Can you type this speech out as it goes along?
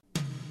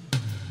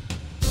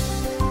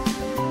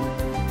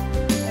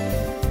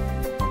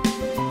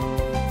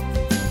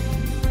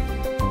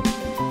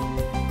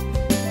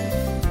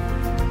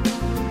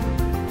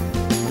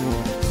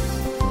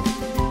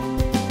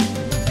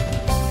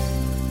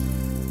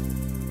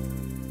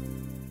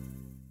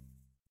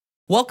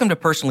Welcome to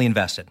Personally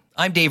Invested.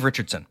 I'm Dave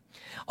Richardson.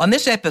 On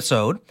this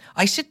episode,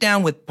 I sit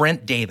down with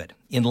Brent David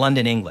in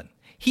London, England.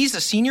 He's a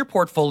senior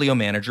portfolio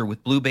manager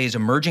with BlueBay's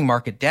emerging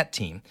market debt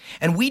team,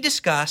 and we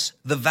discuss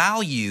the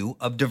value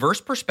of diverse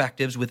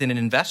perspectives within an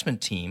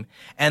investment team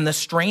and the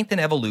strength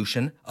and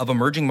evolution of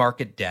emerging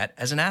market debt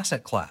as an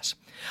asset class.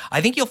 I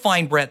think you'll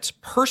find Brent's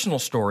personal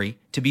story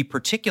to be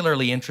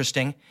particularly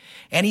interesting,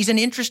 and he's an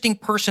interesting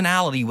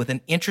personality with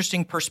an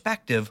interesting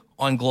perspective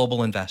on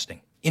global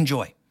investing.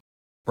 Enjoy.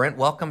 Brent,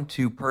 welcome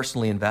to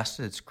Personally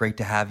Invested. It's great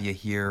to have you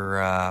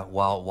here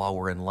while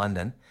we're in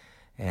London,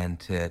 and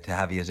to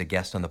have you as a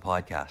guest on the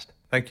podcast.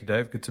 Thank you,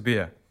 Dave. Good to be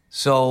here.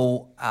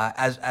 So,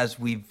 as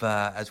we've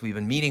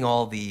been meeting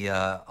all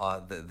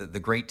the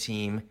great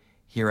team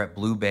here at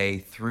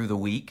BlueBay through the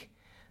week,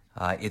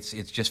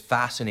 it's just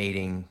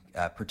fascinating,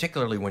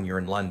 particularly when you're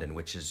in London,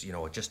 which is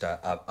just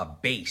a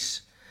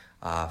base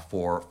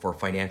for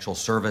financial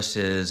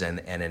services and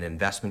an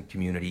investment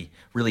community,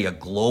 really a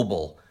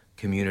global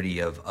community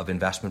of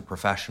investment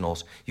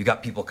professionals. You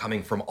got people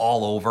coming from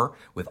all over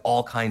with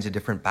all kinds of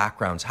different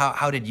backgrounds.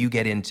 How did you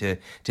get into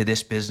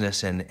this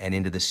business and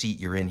into the seat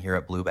you're in here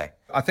at BlueBay?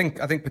 I think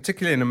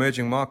particularly in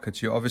emerging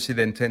markets, you obviously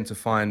then tend to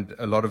find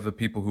a lot of the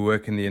people who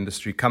work in the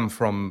industry come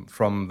from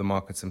the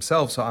markets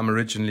themselves. So I'm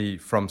originally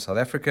from South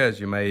Africa, as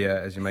you may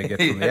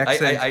get from the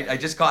accent. I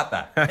just got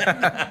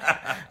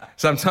that.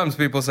 Sometimes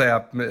people say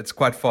it's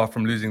quite far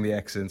from losing the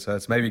accent, so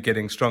it's maybe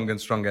getting stronger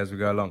and stronger as we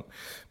go along.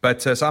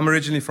 But so I'm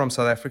originally from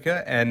South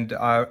Africa, and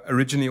I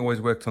originally always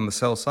worked on the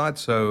sell side,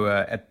 so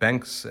at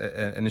banks,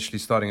 initially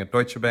starting at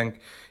Deutsche Bank.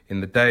 In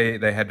the day,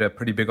 they had a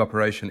pretty big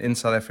operation in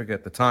South Africa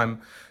at the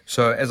time.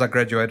 So as I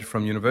graduated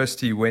from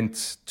university,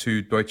 went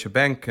to Deutsche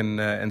Bank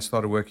and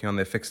started working on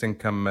their fixed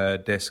income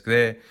desk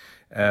there.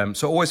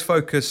 So always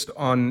focused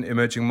on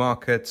emerging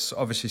markets,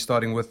 obviously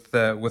starting with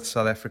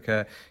South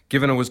Africa.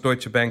 Given it was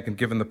Deutsche Bank and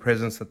given the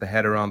presence that they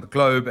had around the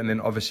globe, and then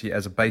obviously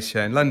as a base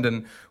here in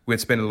London, we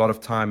had spent a lot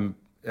of time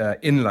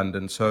in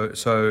London.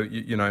 So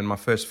in my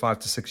first 5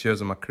 to 6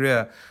 years of my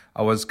career,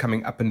 I was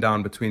coming up and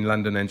down between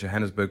London and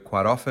Johannesburg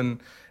quite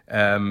often.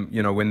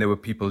 When there were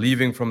people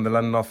leaving from the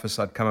London office,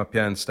 I'd come up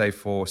here and stay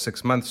for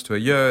 6 months to a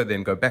year,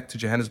 then go back to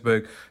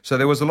Johannesburg. So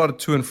there was a lot of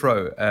to and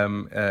fro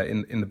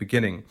in the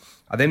beginning.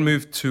 I then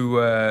moved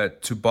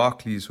to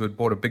Barclays, who had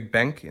bought a big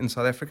bank in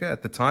South Africa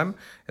at the time,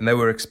 and they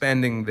were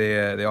expanding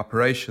their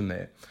operation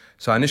there.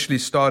 So I initially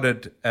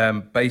started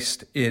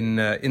based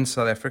in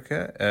South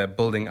Africa,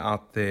 building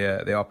out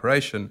their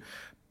operation.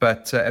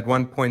 But at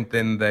one point,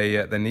 then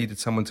they needed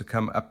someone to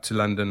come up to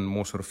London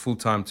more sort of full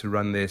time to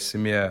run their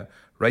CEMEA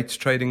rates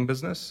trading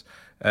business.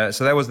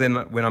 So that was then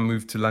when I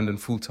moved to London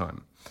full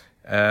time.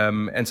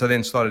 And so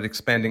then started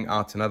expanding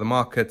out in other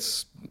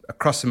markets,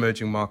 across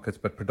emerging markets,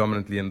 but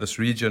predominantly in this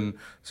region.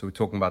 So we're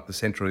talking about the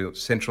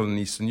Central and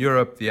Eastern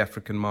Europe, the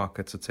African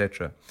markets,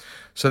 etc.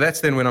 So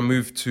that's then when I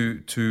moved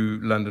to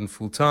London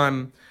full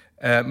time.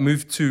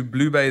 Moved to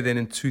BlueBay then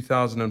in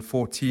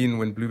 2014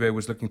 when BlueBay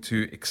was looking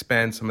to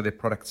expand some of their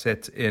product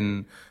set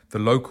in the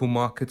local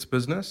markets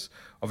business.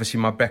 Obviously,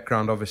 my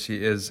background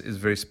is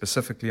very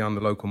specifically on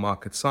the local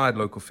market side,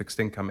 local fixed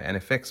income and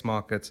FX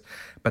markets,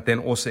 but then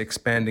also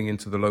expanding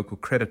into the local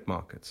credit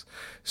markets.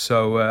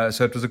 So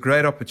it was a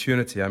great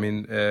opportunity. I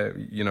mean,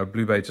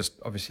 BlueBay just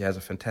obviously has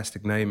a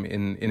fantastic name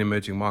in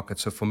emerging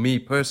markets. So for me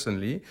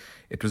personally,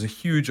 it was a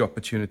huge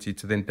opportunity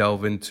to then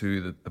delve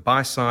into the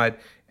buy side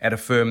at a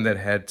firm that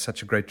had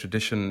such a great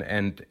tradition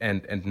and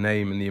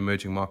name in the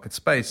emerging market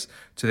space,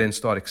 to then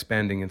start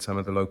expanding in some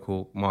of the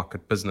local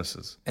market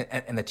businesses.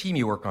 And the team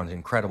you work on is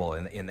incredible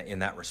in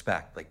that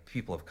respect. Like,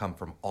 people have come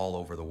from all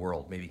over the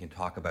world. Maybe you can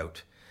talk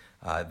about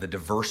the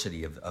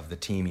diversity of the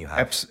team you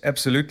have.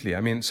 Absolutely.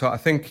 I mean, so I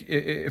think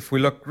if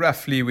we look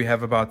roughly, we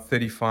have about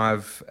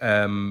 35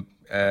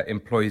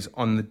 employees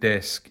on the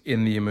desk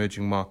in the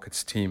emerging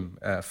markets team,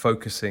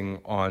 focusing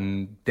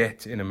on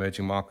debt in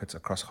emerging markets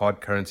across hard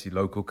currency,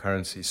 local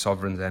currency,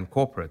 sovereigns and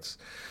corporates.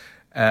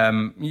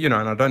 And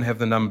I don't have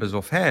the numbers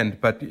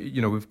offhand, but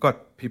we've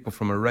got people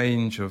from a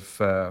range of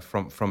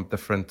from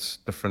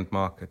different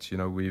markets.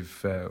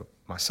 We've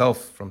myself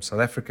from South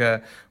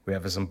Africa. We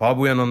have a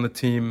Zimbabwean on the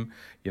team.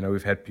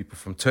 We've had people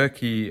from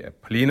Turkey.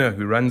 Polina,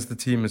 who runs the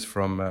team, is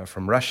from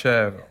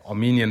Russia,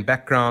 Armenian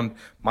background.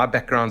 My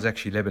background's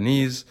actually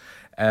Lebanese.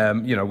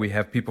 We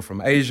have people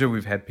from Asia,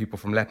 we've had people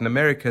from Latin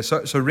America.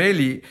 So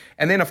really,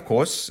 and then of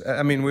course,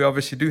 we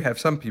obviously do have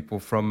some people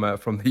from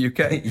the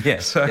UK.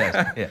 Yes,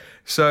 yeah.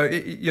 So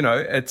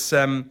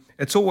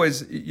it's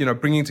always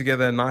bringing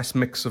together a nice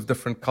mix of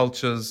different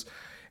cultures.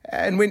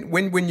 And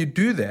when you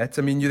do that,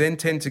 you then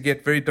tend to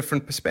get very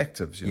different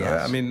perspectives.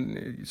 Yes.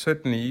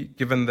 Certainly,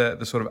 given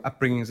the sort of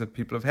upbringings that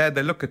people have had,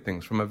 they look at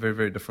things from a very,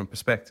 very different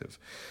perspective.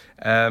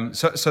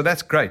 So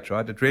that's great,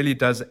 right? It really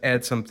does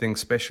add something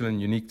special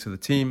and unique to the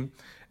team.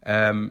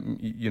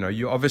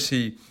 You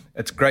obviously,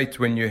 it's great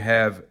when you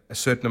have a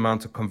certain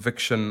amount of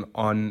conviction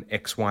on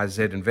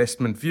XYZ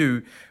investment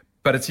view,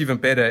 But it's even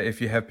better if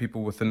you have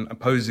people with an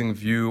opposing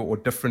view or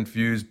different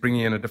views,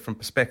 bringing in a different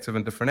perspective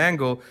and different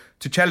angle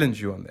to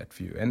challenge you on that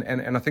view.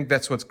 And I think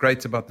that's what's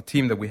great about the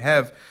team that we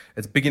have.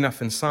 It's big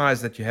enough in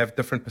size that you have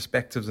different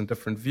perspectives and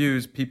different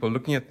views, people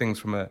looking at things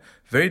from a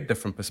very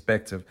different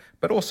perspective,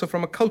 but also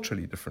from a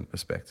culturally different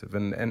perspective.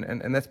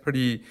 And that's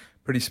pretty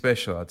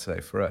special, I'd say,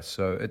 for us.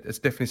 So it's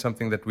definitely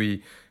something that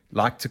we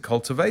like to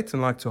cultivate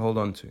and like to hold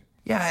on to.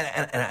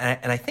 Yeah,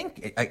 and I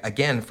think,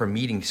 again, from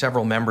meeting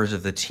several members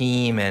of the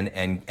team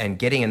and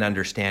getting an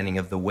understanding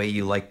of the way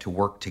you like to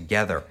work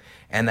together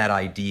and that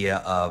idea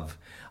of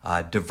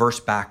diverse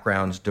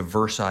backgrounds,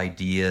 diverse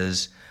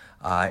ideas,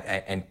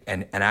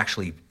 and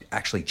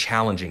actually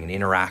challenging and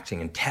interacting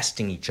and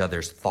testing each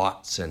other's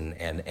thoughts and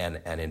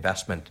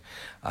investment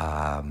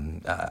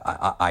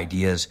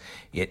ideas,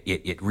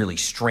 it really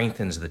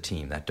strengthens the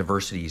team. That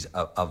diversity is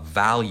of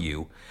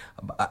value.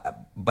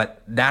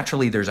 But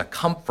naturally, there's a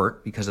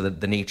comfort because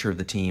of the nature of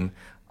the team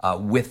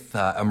with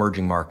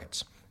emerging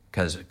markets.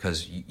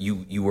 Because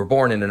you were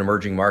born in an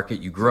emerging market,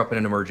 you grew up in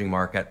an emerging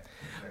market.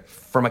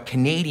 From a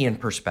Canadian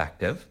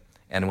perspective,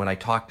 and when I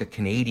talk to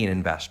Canadian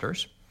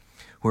investors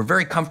who are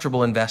very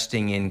comfortable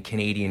investing in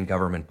Canadian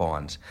government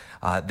bonds,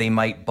 they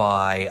might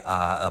buy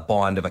a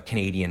bond of a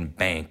Canadian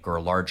bank or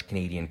a large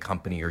Canadian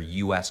company or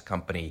U.S.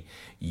 company,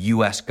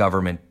 U.S.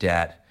 government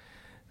debt.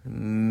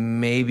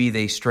 Maybe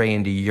they stray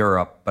into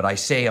Europe, but I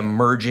say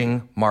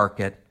emerging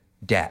market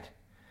debt,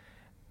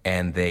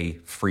 and they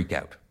freak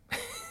out.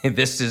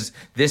 This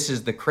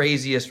is the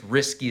craziest,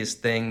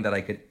 riskiest thing that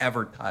I could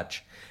ever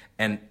touch,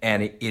 and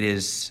it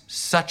is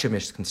such a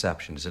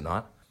misconception, is it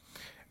not?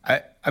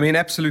 I mean,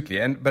 absolutely.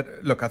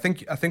 But look, I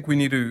think we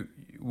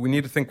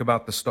need to think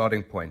about the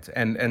starting point,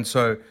 and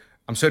so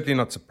I'm certainly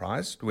not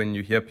surprised when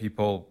you hear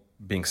people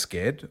being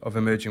scared of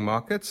emerging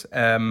markets.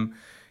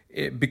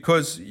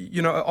 Because,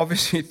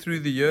 obviously through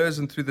the years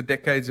and through the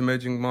decades,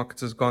 emerging markets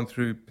has gone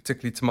through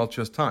particularly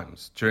tumultuous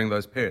times during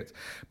those periods.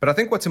 But I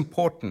think what's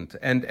important,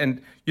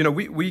 and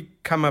we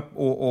come up,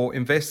 or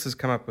investors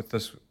come up with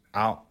this,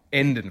 our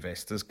end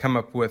investors come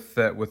up with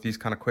these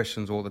kind of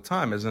questions all the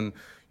time, as in,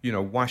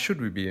 why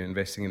should we be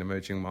investing in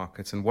emerging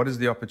markets, and what is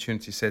the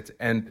opportunity set?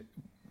 And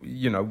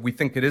we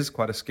think it is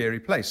quite a scary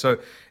place. So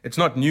it's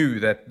not new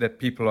that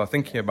people are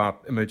thinking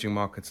about emerging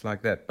markets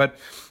like that. But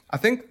I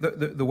think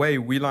the way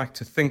we like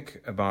to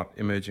think about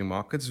emerging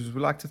markets is we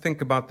like to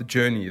think about the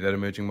journey that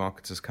emerging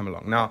markets has come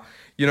along. Now,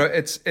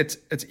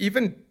 it's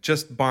even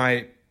just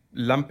by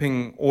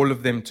lumping all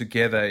of them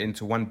together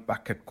into one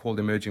bucket called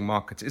emerging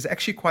markets is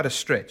actually quite a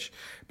stretch,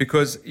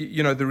 because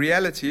the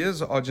reality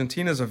is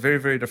Argentina is a very,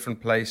 very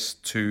different place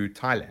to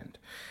Thailand.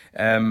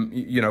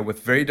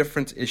 With very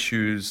different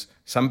issues,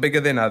 some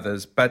bigger than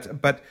others, but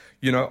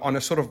on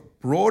a sort of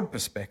broad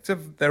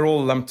perspective, they're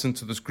all lumped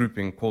into this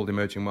grouping called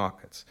emerging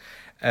markets.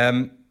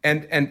 And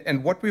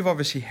what we've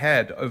obviously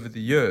had over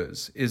the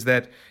years is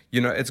that,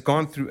 it's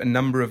gone through a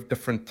number of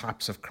different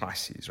types of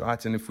crises,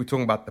 right? And if we're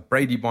talking about the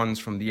Brady bonds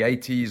from the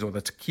 80s, or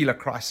the tequila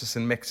crisis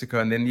in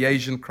Mexico, and then the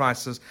Asian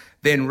crisis,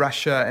 then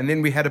Russia, and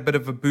then we had a bit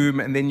of a boom,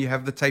 and then you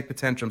have the taper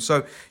tantrum.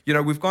 So,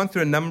 we've gone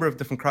through a number of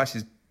different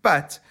crises,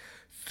 but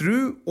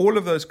through all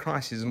of those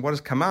crises, and what has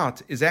come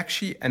out is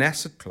actually an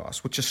asset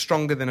class which is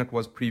stronger than it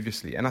was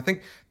previously. And I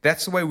think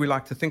that's the way we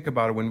like to think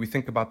about it when we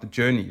think about the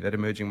journey that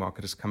emerging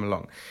market has come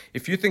along.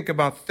 If you think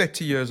about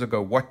 30 years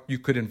ago, what you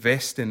could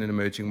invest in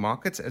emerging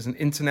markets as an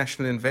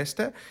international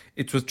investor,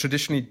 it was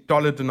traditionally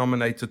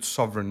dollar-denominated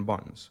sovereign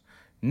bonds.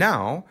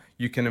 Now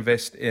you can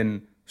invest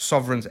in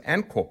sovereigns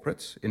and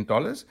corporates in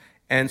dollars,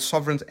 and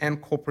sovereigns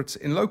and corporates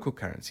in local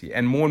currency.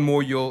 And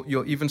more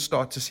you'll even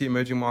start to see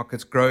emerging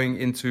markets growing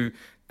into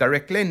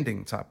direct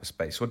lending type of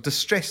space, or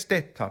distressed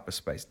debt type of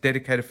space,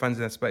 dedicated funds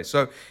in that space.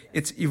 So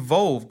it's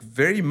evolved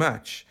very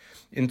much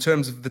in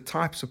terms of the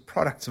types of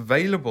products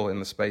available in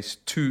the space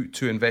to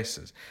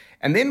investors.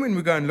 And then when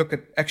we go and look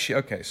at, actually,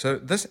 okay, so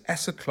this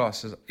asset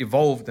class has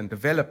evolved and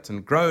developed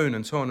and grown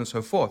and so on and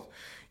so forth,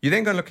 you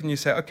then go and look and you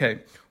say, okay,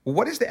 well,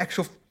 what is the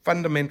actual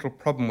fundamental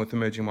problem with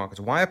emerging markets?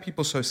 Why are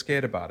people so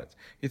scared about it?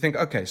 You think,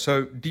 okay,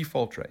 so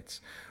default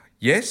rates.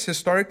 Yes,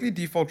 historically,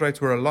 default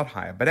rates were a lot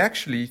higher, but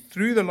actually,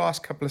 through the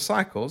last couple of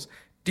cycles,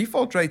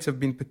 default rates have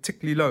been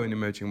particularly low in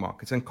emerging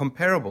markets and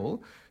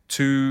comparable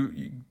to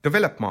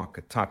developed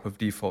market type of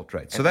default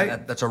rates. So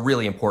that's a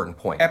really important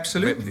point.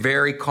 Absolutely.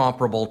 Very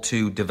comparable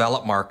to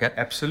developed market.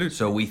 Absolutely.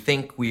 So we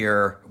think we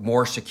are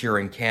more secure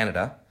in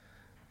Canada,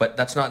 but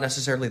that's not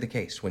necessarily the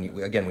case when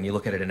you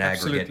look at it in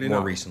aggregate more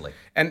recently.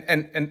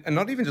 And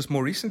not even just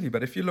more recently,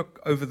 but if you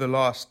look over the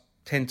last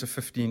 10 to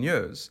 15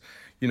 years,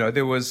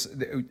 there was,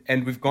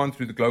 and we've gone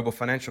through the global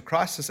financial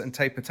crisis and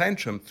taper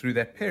tantrum through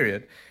that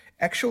period,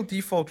 actual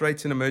default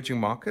rates in emerging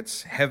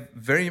markets have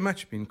very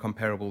much been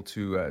comparable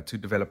to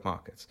developed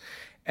markets.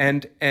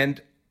 And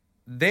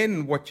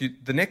then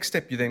the next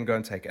step you then go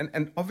and take,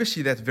 and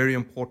obviously that's very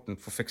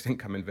important for fixed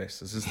income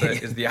investors,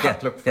 is the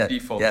outlook for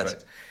default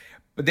rates.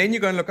 But then you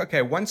go and look,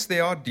 okay, once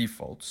there are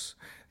defaults,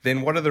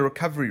 then what are the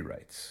recovery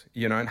rates?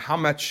 And how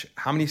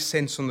many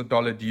cents on the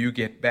dollar do you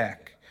get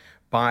back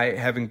by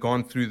having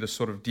gone through the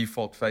sort of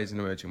default phase in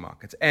emerging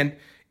markets? And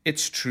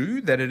It's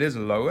true that it is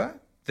lower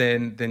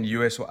than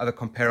US or other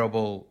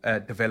comparable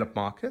developed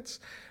markets,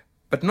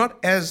 but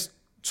not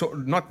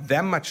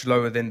that much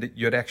lower than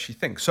you'd actually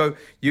think. So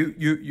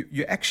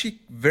you're actually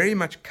very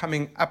much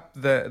coming up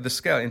the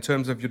scale in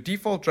terms of your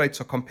default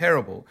rates are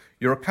comparable,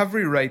 your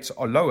recovery rates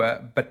are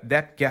lower, but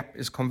that gap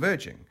is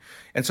converging.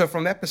 And so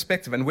from that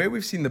perspective, and where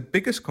we've seen the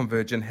biggest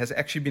convergence has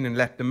actually been in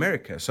Latin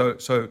America. So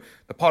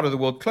the part of the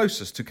world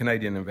closest to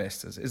Canadian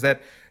investors is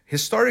that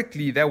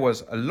historically that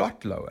was a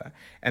lot lower.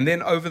 And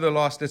then over the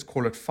last, let's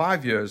call it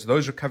 5 years,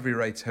 those recovery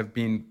rates have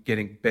been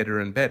getting better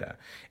and better.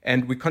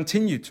 And we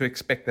continue to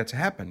expect that to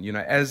happen,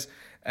 as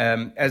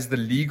the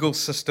legal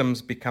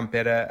systems become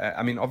better.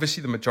 I mean,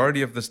 obviously the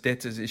majority of this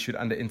debt is issued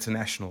under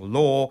international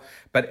law,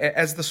 but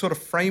as the sort of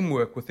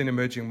framework within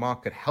emerging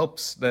market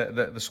helps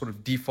the sort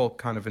of default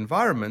kind of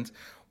environment,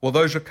 well,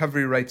 those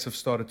recovery rates have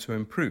started to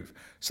improve.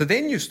 So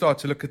then you start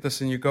to look at this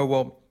and you go,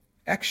 well,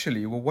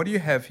 what do you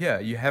have here?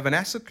 You have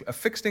a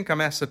fixed income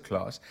asset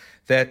class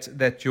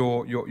that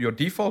your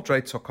default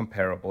rates are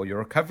comparable, your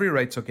recovery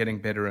rates are getting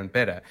better and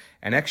better,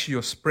 and actually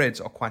your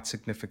spreads are quite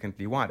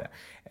significantly wider.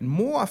 And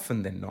more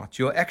often than not,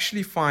 you'll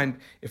actually find,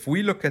 if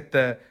we look at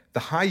the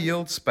high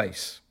yield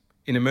space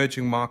in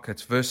emerging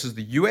markets versus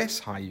the US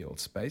high yield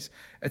space,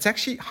 it's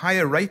actually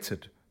higher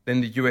rated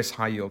than the US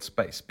high yield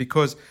space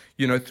because,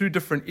 through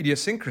different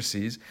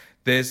idiosyncrasies,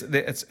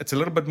 it's a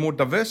little bit more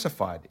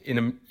diversified in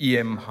an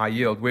EM high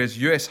yield, whereas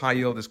US high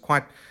yield is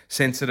quite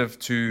sensitive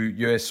to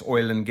US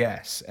oil and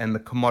gas and the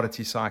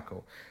commodity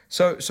cycle.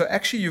 So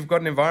actually you've got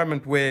an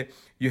environment where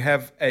you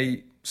have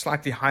a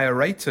slightly higher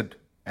rated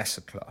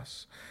asset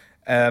class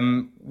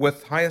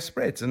with higher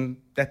spreads, and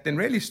that then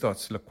really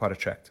starts to look quite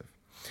attractive.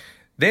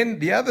 Then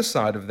the other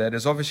side of that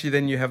is obviously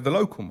then you have the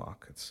local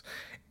markets.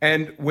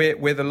 And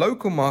where the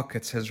local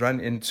markets has run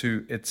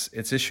into its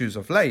issues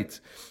of late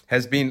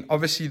has been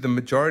obviously the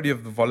majority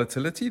of the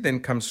volatility then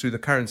comes through the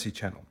currency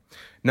channel.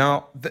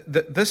 Now,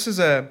 this is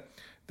a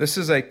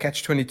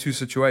catch-22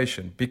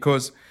 situation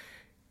because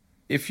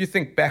if you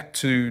think back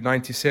to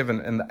 97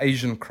 and the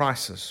Asian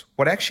crisis,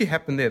 what actually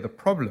happened there, the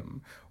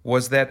problem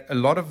was that a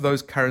lot of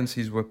those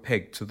currencies were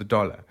pegged to the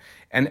dollar.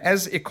 And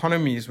as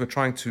economies were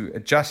trying to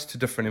adjust to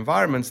different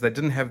environments, they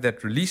didn't have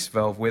that release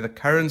valve where the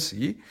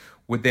currency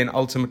would then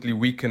ultimately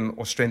weaken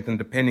or strengthen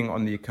depending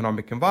on the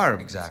economic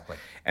environment. Exactly.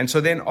 And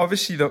so then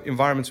obviously the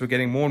environments were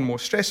getting more and more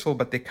stressful,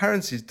 but their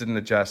currencies didn't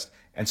adjust.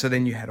 And so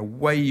then you had a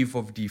wave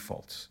of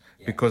defaults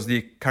because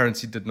the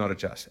currency did not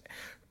adjust.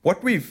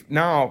 What we've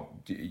now,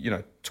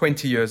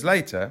 20 years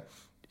later,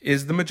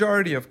 is the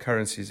majority of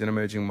currencies in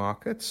emerging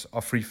markets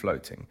are free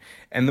floating.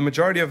 And the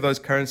majority of those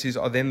currencies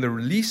are then the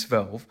release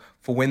valve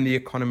for when the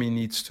economy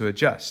needs to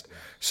adjust.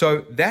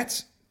 So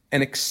that's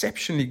an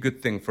exceptionally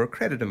good thing for a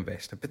credit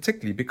investor,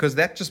 particularly because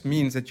that just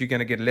means that you're going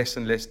to get less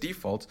and less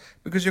defaults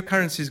because your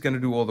currency is going to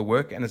do all the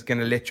work and it's going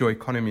to let your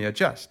economy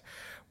adjust.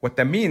 What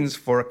that means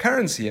for a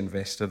currency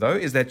investor, though,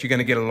 is that you're going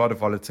to get a lot of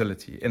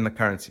volatility in the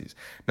currencies.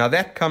 Now,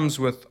 that comes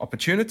with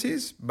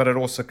opportunities, but it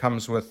also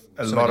comes with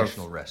a lot of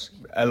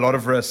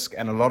risk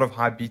and a lot of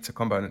high beta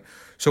component.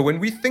 So when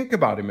we think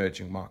about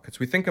emerging markets,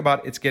 we think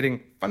about it's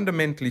getting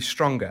fundamentally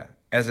stronger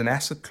as an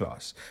asset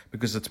class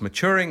because it's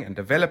maturing and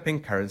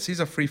developing. Currencies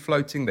are free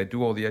floating. They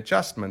do all the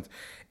adjustment.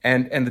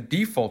 And the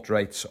default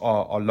rates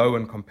are low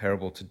and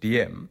comparable to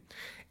DM.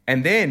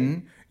 And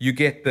then you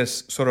get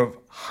this sort of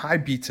high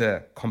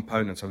beta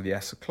components of the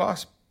asset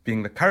class,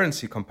 being the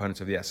currency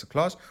components of the asset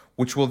class,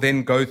 which will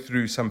then go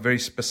through some very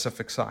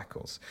specific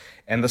cycles.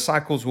 And the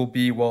cycles will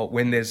be,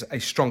 when there's a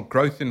strong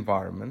growth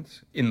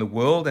environment in the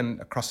world and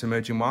across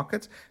emerging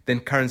markets, then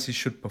currency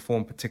should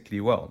perform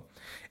particularly well.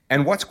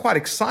 And what's quite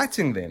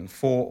exciting then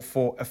for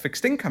a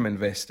fixed income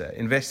investor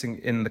investing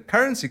in the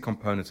currency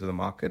components of the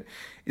market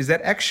is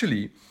that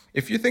actually,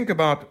 if you think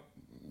about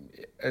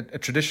a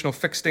traditional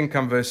fixed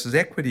income versus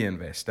equity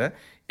investor,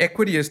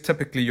 equity is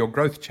typically your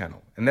growth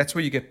channel, and that's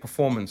where you get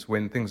performance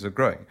when things are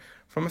growing.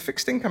 From a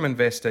fixed income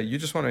investor, you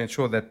just want to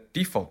ensure that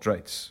default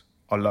rates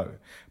are low.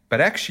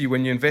 But actually,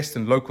 when you invest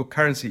in local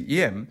currency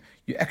EM,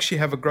 you actually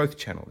have a growth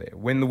channel there.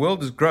 When the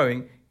world is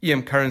growing,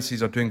 EM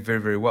currencies are doing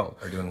very, very well.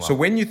 So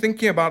when you're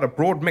thinking about a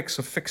broad mix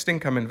of fixed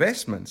income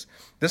investments,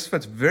 this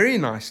fits very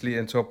nicely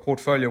into a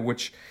portfolio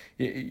which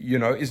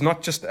is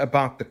not just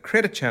about the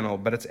credit channel,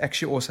 but it's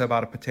actually also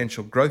about a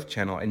potential growth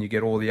channel, and you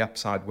get all the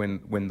upside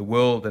when the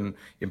world and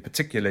in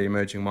particular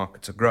emerging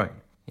markets are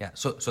growing. Yeah,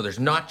 so there's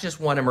not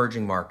just one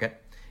emerging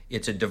market.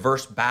 It's a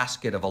diverse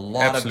basket of a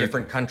lot of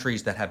different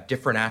countries that have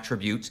different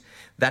attributes.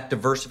 That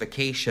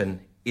diversification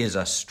is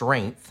a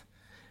strength,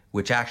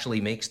 which actually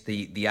makes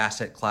the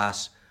asset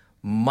class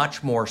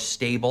much more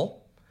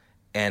stable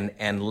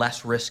and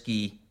less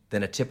risky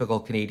than a typical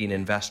Canadian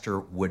investor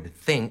would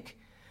think,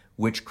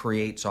 which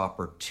creates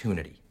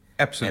opportunity.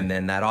 Absolutely. And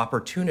then that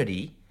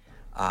opportunity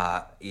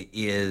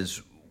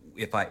is,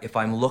 if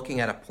I'm looking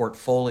at a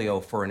portfolio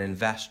for an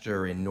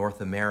investor in North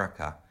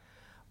America,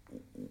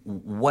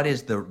 what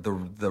is the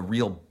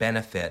real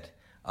benefit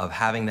of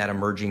having that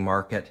emerging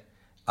market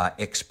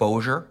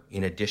exposure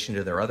in addition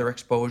to their other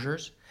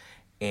exposures?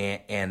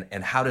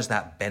 and how does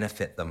that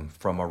benefit them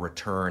from a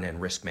return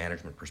and risk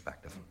management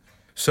perspective?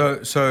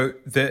 So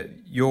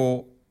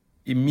your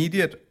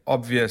immediate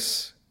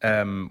obvious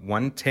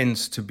one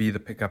tends to be the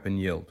pickup in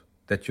yield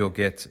that you'll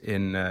get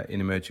in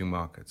emerging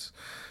markets.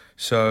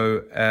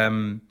 So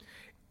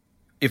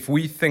if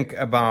we think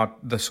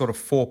about the sort of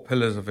four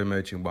pillars of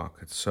emerging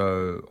markets,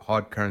 so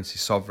hard currency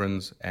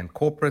sovereigns and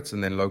corporates,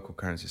 and then local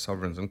currency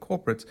sovereigns and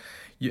corporates,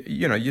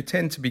 you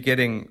tend to be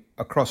getting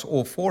across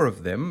all four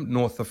of them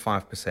north of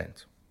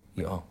 5%.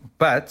 Yeah.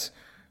 But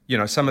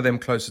some of them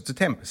closer to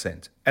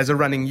 10% as a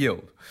running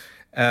yield.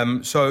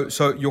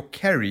 So your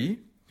carry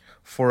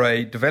for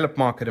a developed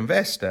market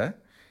investor,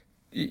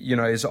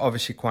 is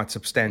obviously quite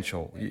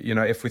substantial.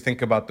 If we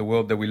think about the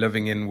world that we're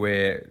living in,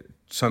 where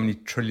so many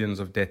trillions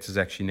of debt is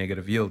actually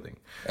negative yielding,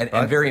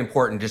 and very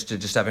important just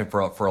to have in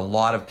for a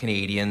lot of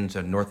Canadians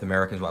and North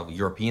Americans, well,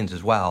 Europeans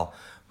as well,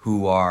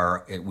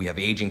 we have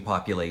aging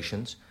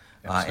populations,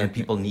 and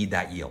people need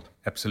that yield.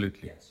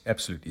 Absolutely. Yes.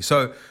 Absolutely.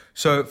 So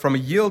from a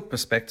yield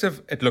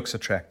perspective, it looks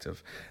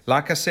attractive.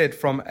 Like I said,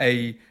 from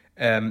a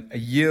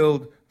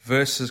yield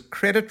versus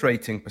credit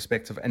rating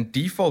perspective and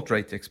default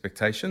rate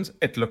expectations,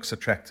 it looks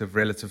attractive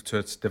relative to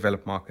its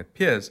developed market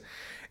peers.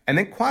 And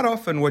then quite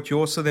often what you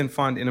also then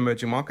find in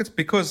emerging markets,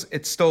 because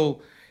it's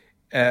still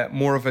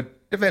more of a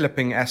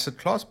developing asset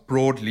class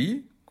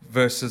broadly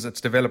versus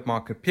its developed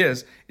market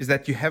peers, is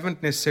that you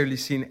haven't necessarily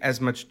seen as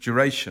much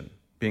duration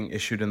being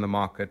issued in the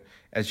market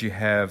as you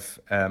have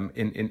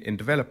in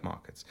developed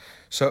markets.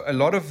 So a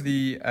lot of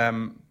the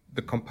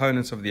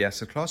components of the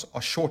asset class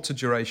are shorter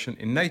duration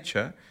in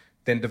nature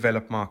than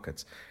developed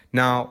markets.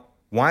 Now,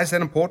 why is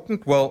that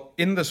important? Well,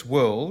 in this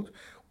world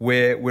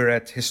where we're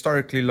at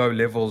historically low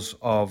levels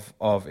of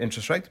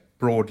interest rate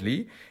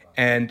broadly,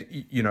 and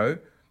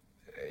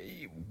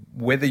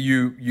whether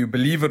you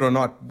believe it or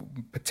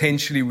not,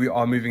 potentially we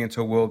are moving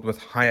into a world with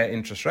higher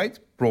interest rates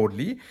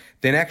broadly,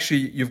 then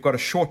actually you've got a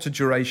shorter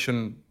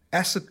duration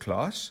asset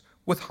class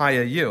with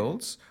higher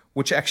yields,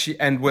 which actually,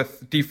 and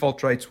with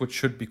default rates which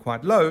should be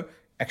quite low,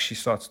 actually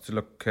starts to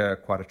look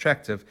quite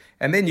attractive.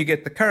 And then you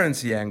get the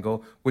currency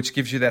angle, which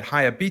gives you that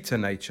higher beta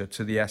nature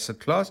to the asset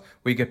class,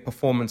 where you get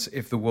performance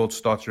if the world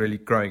starts really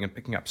growing and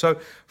picking up. So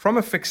from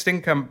a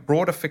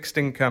broader fixed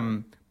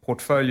income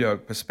portfolio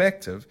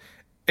perspective,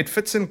 it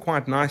fits in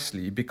quite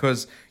nicely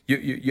because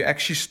you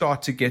actually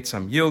start to get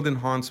some yield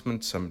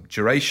enhancement, some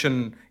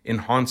duration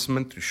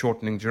enhancement through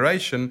shortening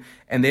duration,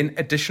 and then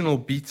additional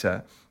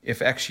beta if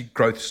actually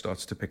growth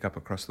starts to pick up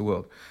across the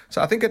world.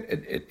 So I think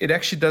it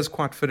actually does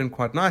quite fit in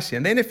quite nicely.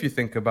 And then if you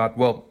think about,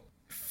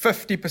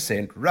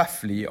 50%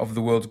 roughly of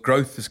the world's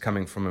growth is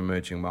coming from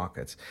emerging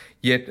markets.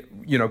 Yet,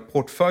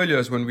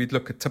 portfolios, when we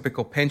look at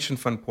typical pension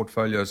fund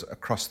portfolios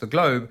across the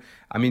globe,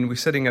 we're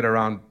sitting at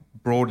around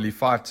broadly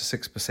 5 to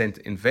 6%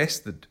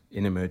 invested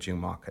in emerging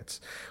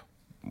markets.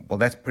 Well,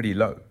 that's pretty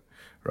low.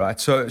 Right.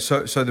 So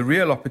the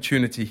real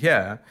opportunity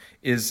here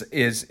is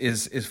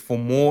for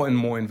more and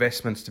more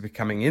investments to be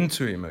coming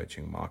into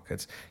emerging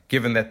markets,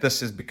 given that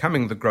this is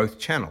becoming the growth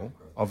channel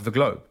of the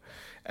globe.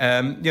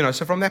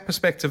 So from that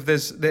perspective,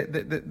 those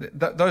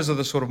are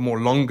the sort of more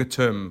longer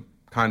term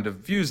kind of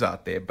views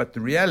out there. But the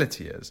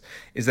reality is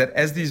that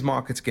as these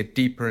markets get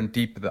deeper and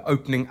deeper, the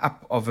opening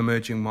up of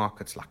emerging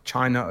markets like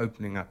China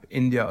opening up,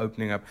 India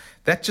opening up,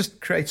 that just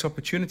creates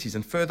opportunities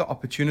and further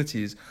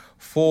opportunities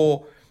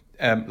for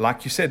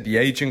like you said, the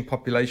aging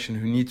population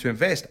who need to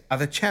invest,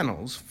 other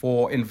channels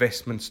for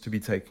investments to be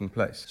taking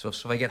place. So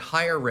if I get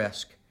higher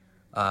risk,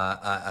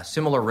 a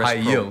similar risk,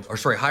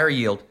 higher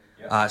yield,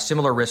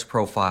 similar risk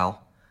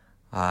profile,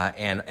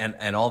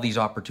 and all these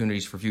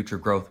opportunities for future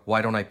growth,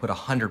 why don't I put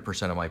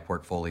 100% of my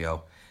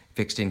portfolio,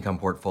 fixed income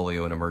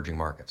portfolio, in emerging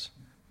markets?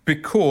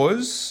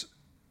 Because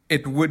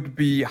it would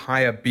be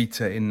higher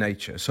beta in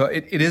nature. So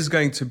it is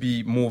going to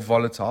be more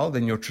volatile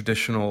than your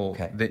traditional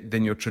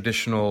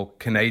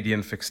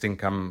Canadian fixed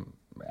income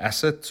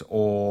asset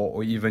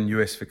or even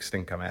US fixed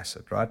income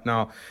asset. Right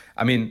now,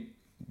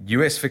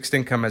 US fixed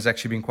income has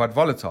actually been quite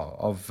volatile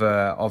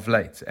of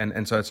late.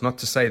 And so it's not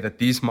to say that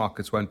these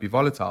markets won't be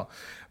volatile,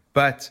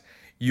 but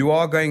you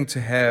are going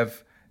to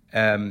have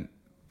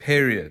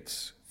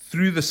periods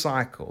through the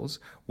cycles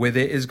where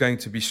there is going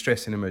to be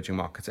stress in emerging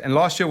markets. And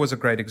last year was a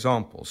great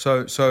example.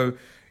 So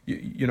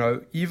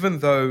even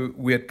though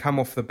we had come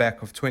off the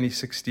back of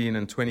 2016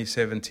 and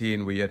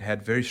 2017, we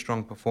had very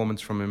strong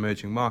performance from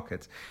emerging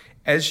markets,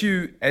 as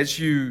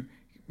you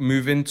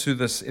move into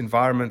this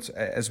environment,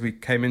 as we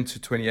came into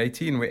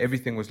 2018, where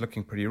everything was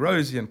looking pretty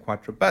rosy and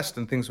quite robust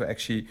and things were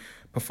actually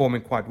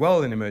performing quite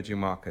well in emerging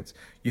markets,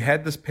 you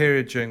had this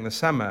period during the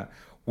summer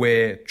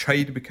where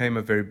trade became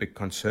a very big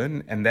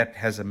concern, and that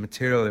has a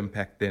material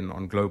impact then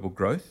on global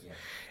growth. Yeah.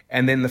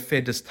 And then the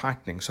Fed is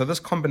tightening. So this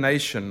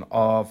combination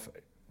of,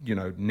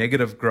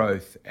 negative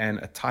growth and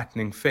a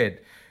tightening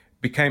Fed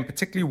became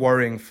particularly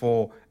worrying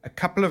for a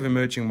couple of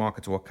emerging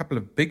markets, or a couple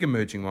of big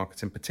emerging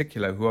markets in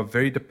particular, who are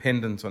very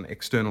dependent on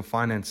external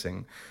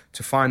financing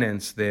to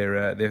finance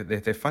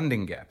their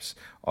funding gaps.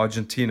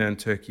 Argentina and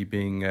Turkey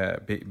being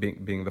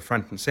the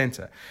front and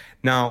center.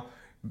 Now,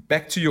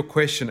 back to your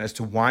question as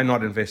to why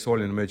not invest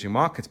all in emerging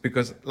markets,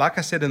 because like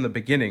I said in the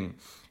beginning,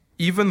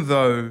 even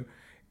though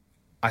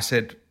I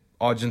said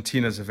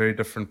Argentina is a very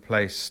different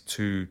place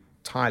to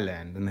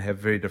Thailand and they have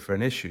very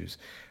different issues,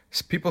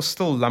 people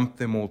still lump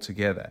them all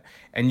together.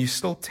 And you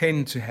still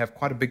tend to have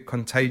quite a big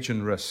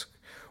contagion risk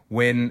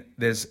when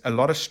there's a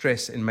lot of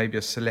stress in maybe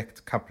a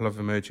select couple of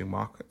emerging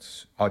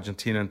markets,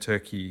 Argentina and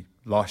Turkey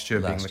last year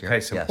being the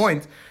case in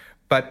point,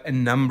 but a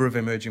number of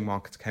emerging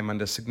markets came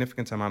under a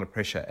significant amount of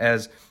pressure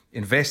as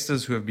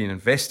investors who have been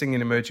investing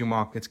in emerging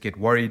markets get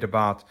worried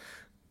about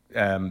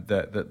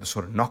the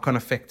sort of knock-on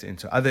effect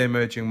into other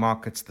emerging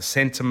markets, the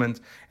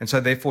sentiment, and so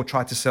therefore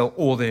try to sell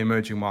all the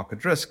emerging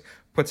market risk,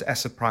 puts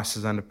asset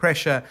prices under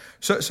pressure.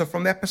 So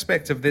from that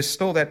perspective, there's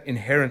still that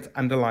inherent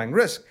underlying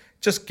risk,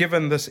 just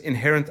given this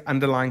inherent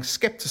underlying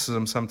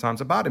skepticism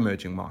sometimes about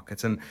emerging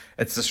markets. And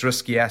it's this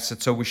risky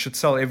asset, so we should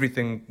sell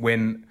everything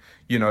when,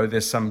 you know,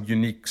 there's some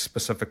unique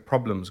specific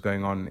problems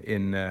going on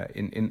in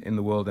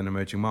the world and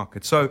emerging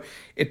markets. So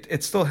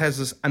it still has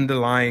this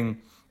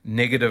underlying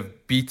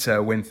negative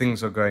beta when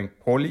things are going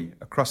poorly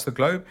across the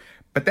globe.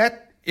 But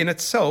that in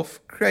itself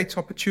creates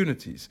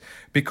opportunities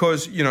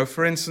because, you know,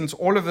 for instance,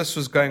 all of this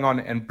was going on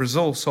and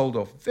Brazil sold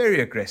off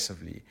very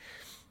aggressively.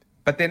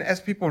 But then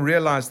as people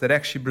realized that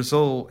actually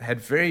Brazil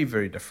had very,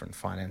 very different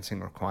financing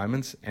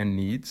requirements and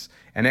needs,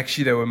 and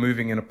actually they were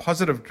moving in a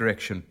positive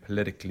direction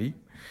politically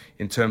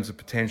in terms of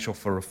potential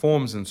for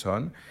reforms and so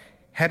on,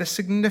 had a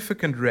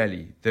significant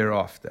rally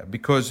thereafter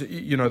because,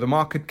 you know, the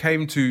market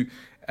came to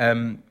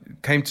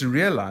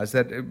realize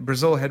that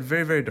Brazil had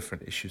very, very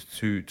different issues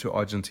to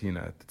Argentina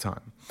at the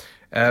time.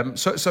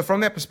 So from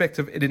that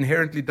perspective, it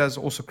inherently does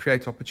also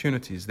create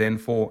opportunities then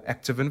for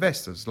active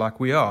investors like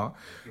we are,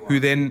 who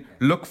then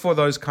look for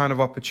those kind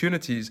of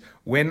opportunities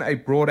when a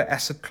broader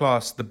asset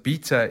class, the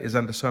beta, is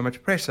under so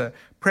much pressure.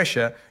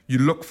 You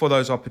look for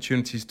those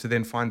opportunities to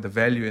then find the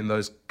value in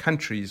those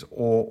countries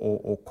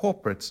or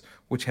corporates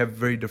which have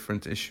very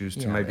different issues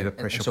to maybe the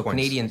pressure so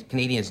points.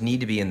 Canadians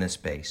need to be in this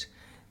space.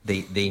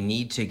 They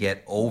need to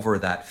get over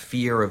that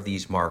fear of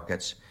these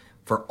markets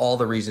for all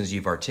the reasons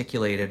you've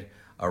articulated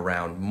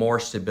around more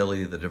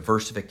stability, the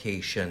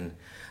diversification,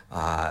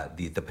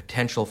 the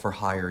potential for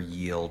higher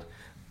yield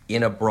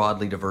in a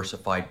broadly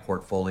diversified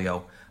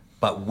portfolio,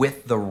 but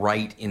with the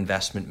right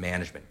investment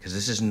management, because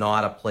this is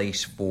not a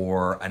place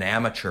for an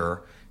amateur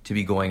to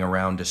be going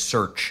around to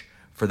search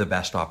for the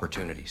best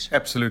opportunities.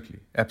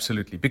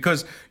 Absolutely.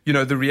 Because, you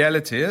know, the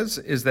reality is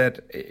that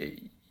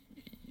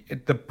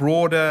the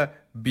broader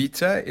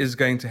beta is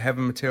going to have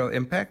a material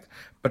impact.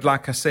 But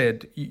like I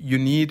said, you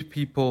need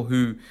people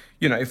who,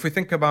 you know, if we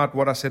think about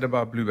what I said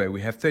about Blue Bay,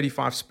 we have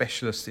 35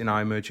 specialists in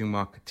our emerging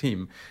market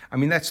team. I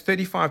mean, that's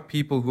 35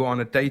 people who on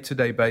a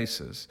day-to-day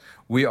basis,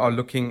 we are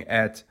looking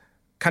at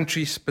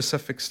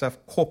country-specific stuff,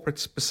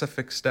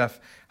 corporate-specific stuff,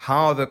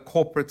 how the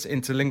corporates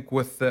interlink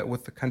with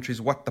the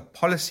countries, what the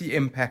policy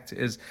impact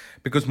is.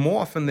 Because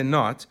more often than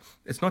not,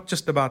 it's not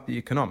just about the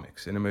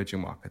economics in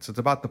emerging markets. It's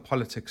about the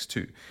politics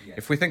too. Yes.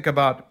 If we think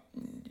about,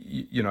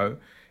 you know,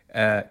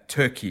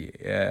 Turkey,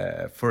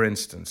 for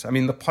instance. I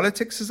mean, the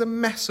politics is a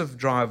massive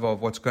driver of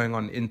what's going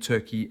on in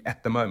Turkey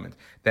at the moment.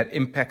 That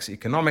impacts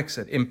economics,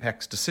 it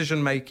impacts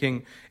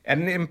decision-making,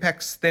 and it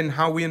impacts then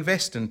how we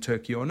invest in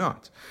Turkey or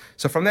not.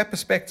 So from that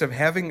perspective,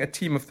 having a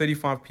team of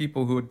 35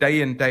 people who are day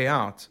in, day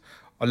out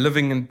are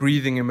living and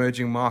breathing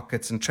emerging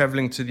markets and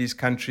traveling to these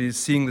countries,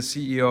 seeing the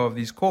CEO of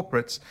these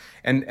corporates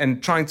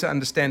and trying to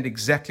understand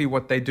exactly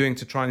what they're doing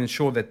to try and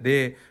ensure that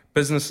their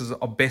businesses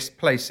are best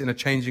placed in a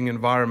changing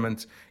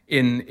environment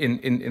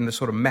in the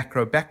sort of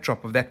macro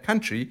backdrop of that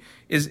country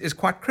is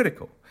quite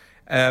critical.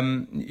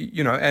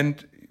 You know,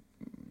 and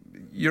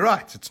you're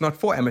right, it's not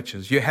for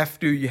amateurs. You have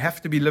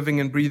to be living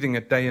and breathing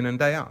it day in and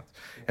day out.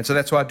 And so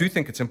that's why I do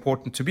think it's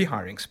important to be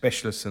hiring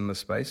specialists in this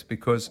space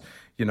because,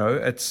 you know,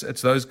 it's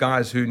those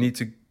guys who need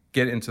to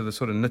get into the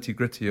sort of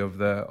nitty-gritty of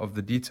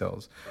the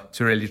details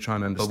to really try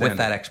and understand. But with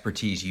that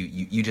expertise,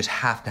 you just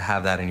have to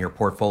have that in your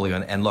portfolio.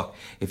 And look,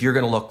 if you're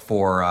going to look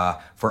for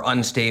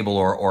unstable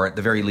or at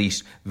the very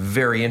least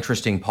very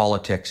interesting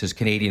politics, as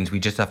Canadians, we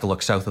just have to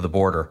look south of the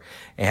border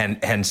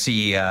and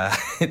see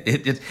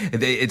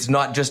it's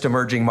not just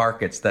emerging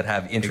markets that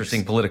have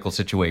interesting political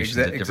situations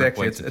at different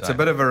points in time. It's a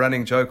bit of a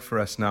running joke for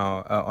us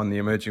now on the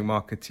emerging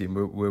market team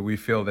where we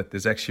feel that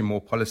there's actually more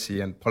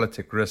policy and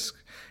politic risk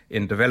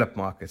in developed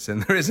markets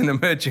than there is in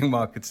emerging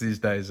markets these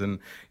days. And,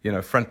 you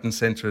know, front and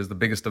center is the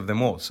biggest of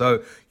them all.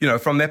 So, you know,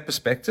 from that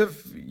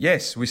perspective,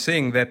 yes, we're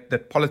seeing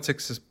that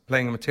politics is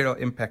playing a material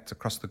impact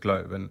across the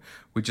globe. And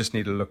we just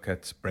need to look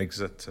at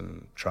Brexit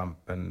and Trump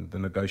and the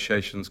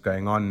negotiations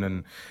going on.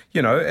 And,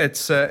 you know,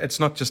 it's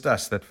not just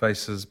us that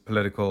faces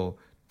political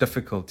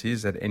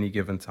difficulties at any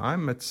given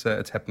time. It's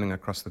happening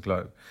across the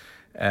globe.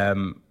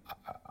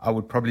 I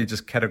would probably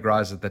just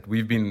categorize it that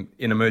we've been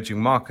in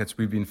emerging markets,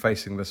 we've been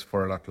facing this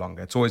for a lot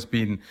longer. It's always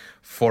been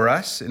for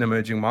us in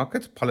emerging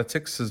markets.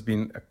 Politics has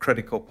been a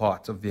critical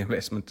part of the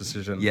investment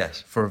decision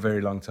for a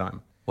very long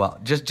time. Well,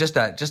 just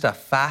a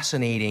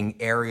fascinating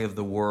area of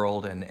the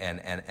world and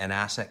an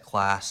asset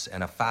class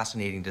and a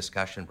fascinating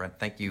discussion, Brent.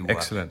 Thank you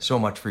so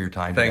much for your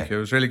time today. Thank you. It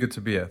was really good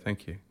to be here.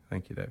 Thank you.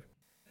 Thank you, Dave.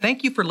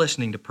 Thank you for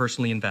listening to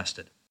Personally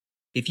Invested.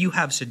 If you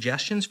have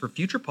suggestions for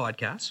future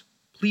podcasts,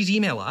 please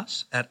email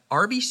us at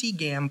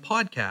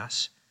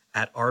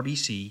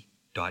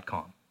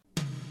rbcgampodcasts@rbc.com.